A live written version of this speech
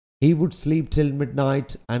He would sleep till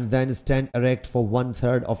midnight and then stand erect for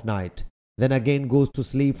 1/3 of night. Then again goes to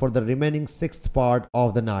sleep for the remaining sixth part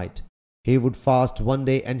of the night. He would fast one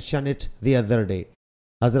day and shun it the other day.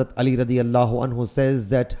 Hazrat Ali radiallahu anhu says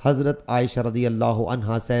that Hazrat Aisha radiallahu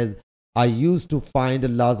anha says, I used to find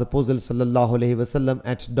Allah's Apostle sallallahu alayhi wasallam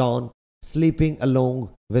at dawn sleeping along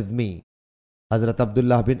with me. Hazrat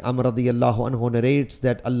Abdullah bin Amr radiallahu anhu narrates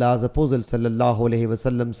that Allah's Apostle sallallahu alayhi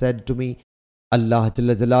wasallam said to me, Allah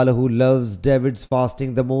Jalla Jalaluhu loves David's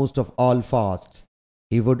fasting the most of all fasts.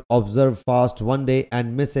 He would observe fast one day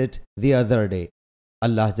and miss it the other day.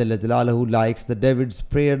 Allah Jalla Jalaluhu likes the David's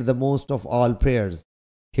prayer the most of all prayers.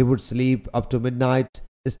 He would sleep up to midnight,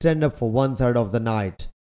 stand up for 1/3 of the night,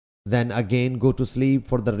 then again go to sleep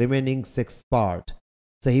for the remaining sixth part.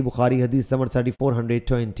 Sahih Bukhari Hadith number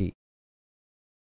 3420.